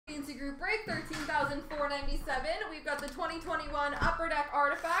Cincy Group break, 13,497. We've got the 2021 Upper Deck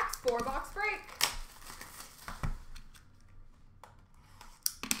Artifacts 4-box break.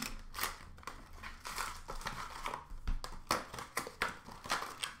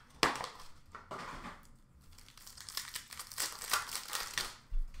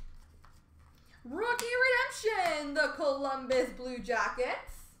 Rookie Redemption, the Columbus Blue Jackets.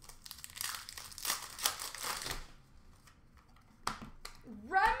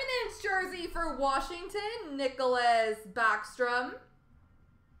 Remnants jersey for Washington, Nicholas Backstrom.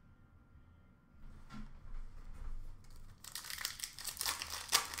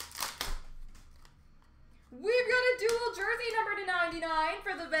 We've got a dual jersey number /99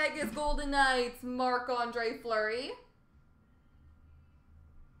 for the Vegas Golden Knights, Marc-Andre Fleury.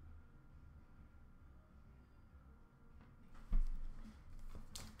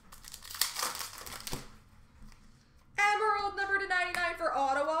 Emerald number /99 for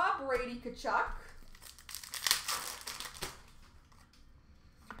Ottawa, Brady Tkachuk.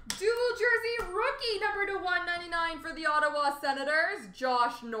 Dual jersey rookie number /199 for the Ottawa Senators,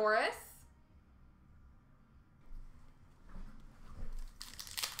 Josh Norris.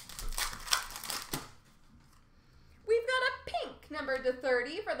 We've got a pink number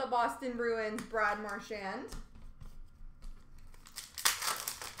 /30 for the Boston Bruins, Brad Marchand.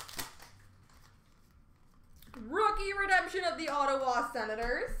 Rookie redemption of the Ottawa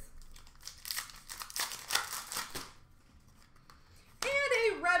Senators. And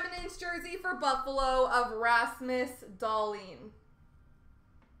a Remnants jersey for Buffalo of Rasmus Dahlin.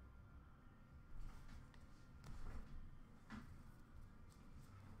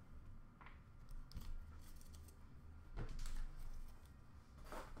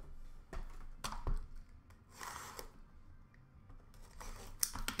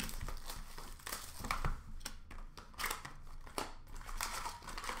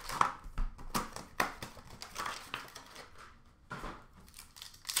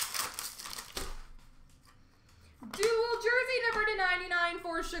 Dual jersey number /99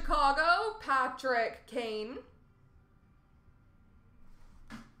 for Chicago, Patrick Kane.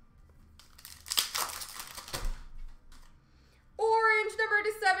 Orange number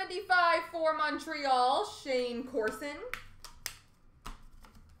 /75 for Montreal, Shane Corson.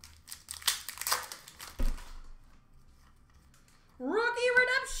 Rookie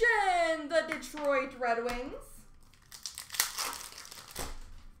redemption, the Detroit Red Wings.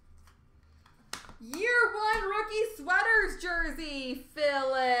 Year 1 rookie sweaters jersey,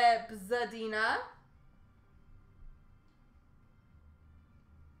 Philip Zadina.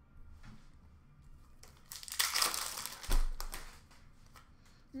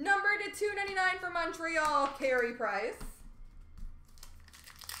 Number /299 for Montreal, Carey Price.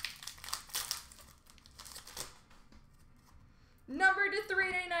 Number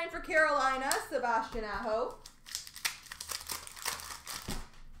 /399 for Carolina, Sebastian Aho.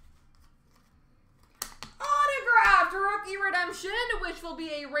 Autographed rookie redemption, which will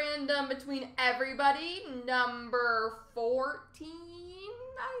be a random between everybody, number 14,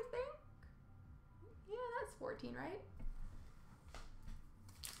 I think. Yeah, that's 14, right?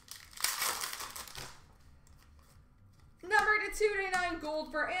 Number /299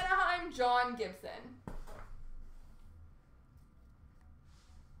 gold for Anaheim, John Gibson.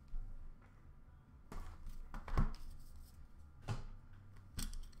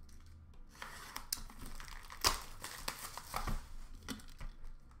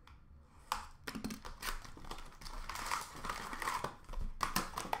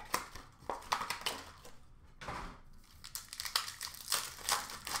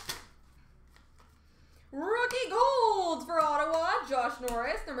 Rookie gold for Ottawa, Josh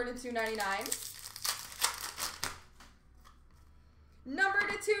Norris, number /299. Number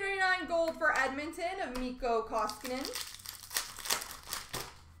 /299 gold for Edmonton of Mikko Koskinen.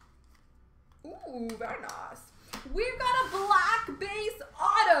 Ooh, very nice. We've got a black base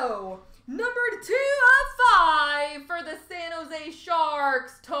auto, number /2/5 for the San Jose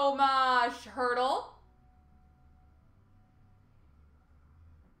Sharks, Tomas Hertl.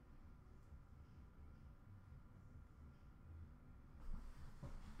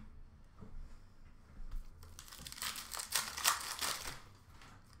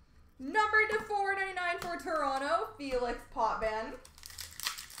 Number /499 for Toronto, Felix Potvin.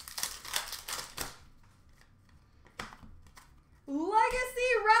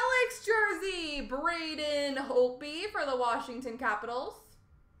 Legacy Relics jersey, Braden Holtby for the Washington Capitals.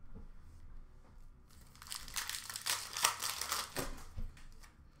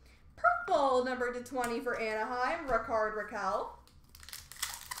 Purple number /20 for Anaheim, Rickard Rakell.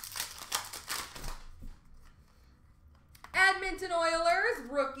 Edmonton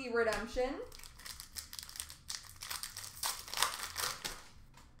Oilers, rookie redemption.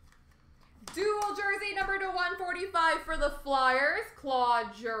 Dual jersey number to 145 for the Flyers,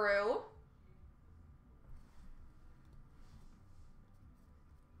 Claude Giroux.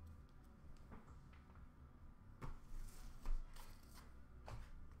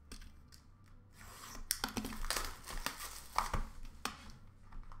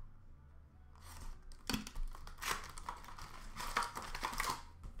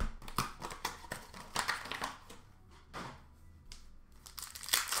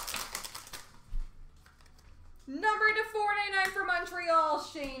 Number to 499 for Montreal,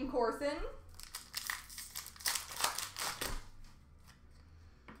 Shane Corson.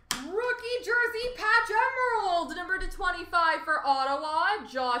 Rookie jersey patch emerald, number to 25 for Ottawa,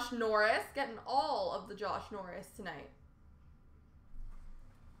 Josh Norris. Getting all of the Josh Norris tonight.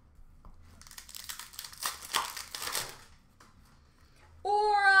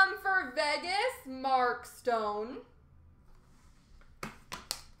 Orem for Vegas, Mark Stone.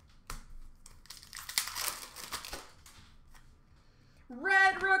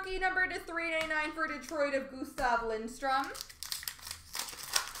 Red rookie number to 399 for Detroit of Gustav Lindstrom.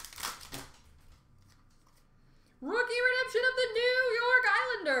 Rookie redemption of the New York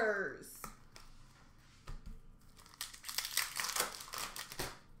Islanders.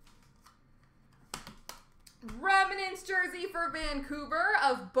 Remnants jersey for Vancouver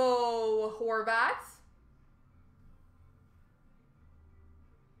of Bo Horvat.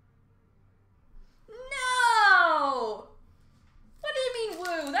 No! What do you mean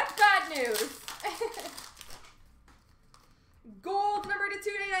woo? That's bad news. Gold number to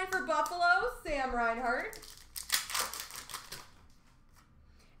 299 for Buffalo, Sam Reinhart.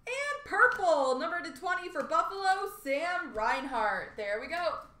 And purple number to 20 for Buffalo, Sam Reinhart. There we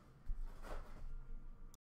go.